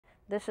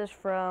This is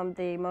from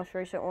the most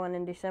recent one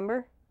in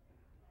December.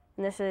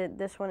 And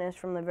this one is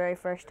from the very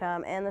first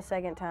time and the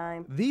second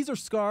time. These are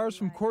scars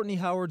from Courtney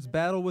Howard's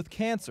battle with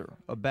cancer,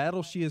 a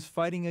battle she is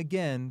fighting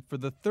again for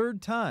the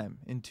third time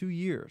in 2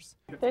 years.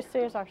 This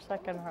is our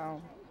second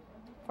home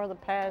for the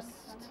past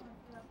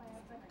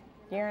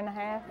year and a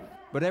half.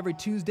 But every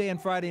Tuesday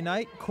and Friday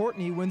night,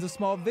 Courtney wins a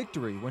small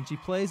victory when she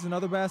plays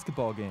another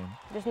basketball game.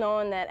 Just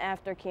knowing that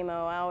after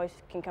chemo, I always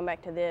can come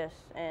back to this,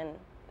 and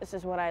this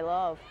is what I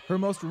love. Her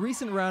most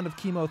recent round of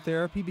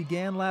chemotherapy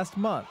began last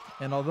month,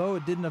 and although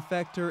it didn't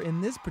affect her in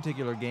this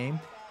particular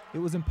game, it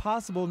was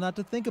impossible not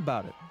to think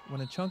about it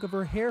when a chunk of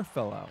her hair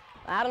fell out.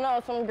 I don't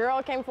know, some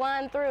girl came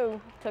flying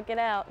through, took it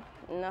out,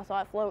 and I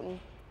saw it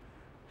floating.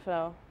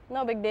 So,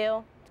 no big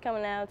deal. It's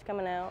coming out, it's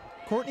coming out.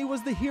 Courtney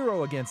was the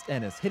hero against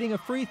Ennis, hitting a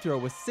free throw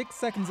with 6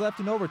 seconds left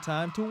in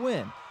overtime to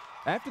win.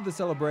 After the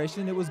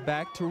celebration, it was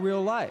back to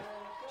real life.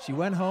 She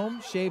went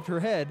home, shaved her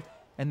head,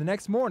 and the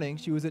next morning,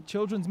 she was at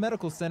Children's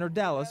Medical Center,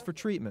 Dallas, for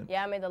treatment.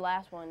 Yeah, I made the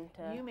last one.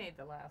 You made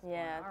the last one.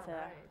 Yeah, All to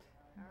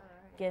right.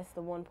 guess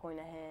the 1 point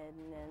ahead,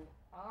 and then.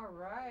 All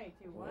right,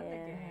 you won the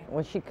game.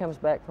 When she comes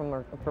back from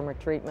her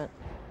treatment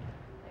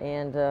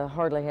and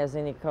hardly has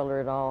any color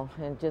at all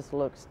and just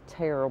looks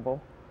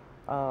terrible.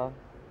 And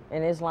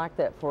it's like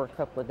that for a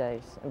couple of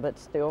days, but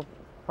still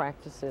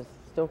practices,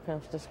 still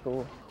comes to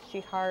school.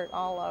 She hurt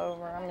all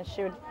over. I mean,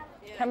 she would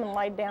come and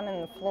lay down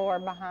in the floor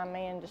behind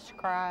me and just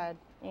cried,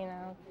 you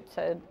know,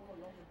 said,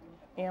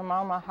 you know,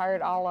 Mama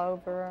hurt all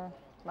over,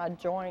 my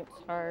joints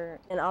hurt.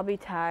 And I'll be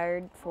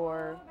tired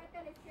for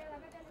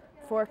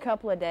a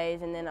couple of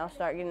days, and then I'll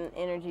start getting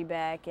energy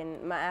back,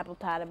 and my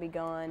appetite will be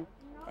gone,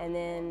 and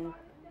then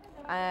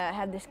I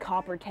have this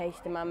copper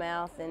taste in my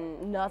mouth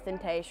and nothing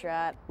tastes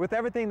right. With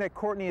everything that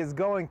Courtney is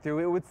going through,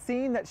 it would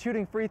seem that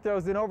shooting free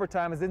throws in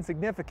overtime is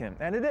insignificant,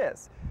 and it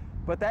is.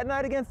 But that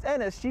night against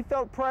Ennis, she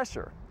felt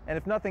pressure. And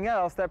if nothing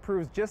else, that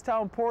proves just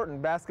how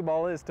important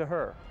basketball is to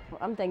her.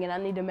 I'm thinking I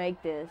need to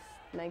make this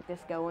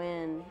go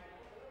in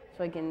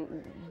so I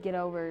can get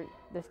over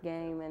this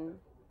game and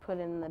put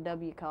in the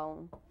W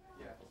column.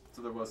 Yeah,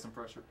 so there was some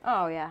pressure?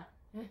 Oh, yeah,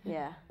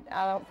 yeah.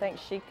 I don't think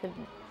she could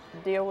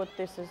deal with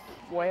this as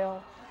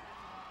well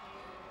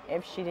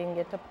if she didn't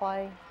get to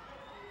play.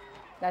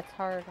 That's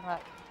her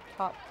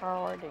top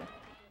priority.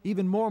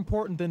 Even more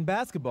important than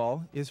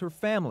basketball is her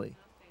family.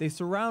 They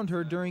surround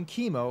her during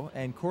chemo,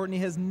 and Courtney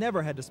has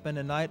never had to spend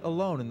a night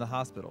alone in the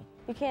hospital.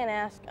 You can't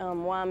ask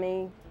why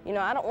me. You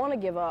know, I don't want to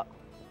give up.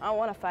 I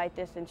want to fight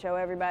this and show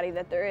everybody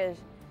that there is,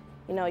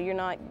 you know, you're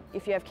not,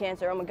 if you have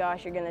cancer, oh my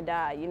gosh, you're going to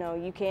die. You know,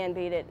 you can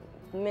beat it.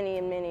 Many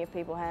and many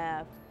people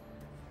have.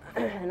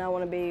 And I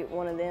want to be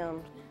one of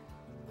them.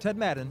 Ted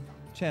Madden,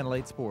 Channel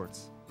 8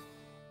 Sports.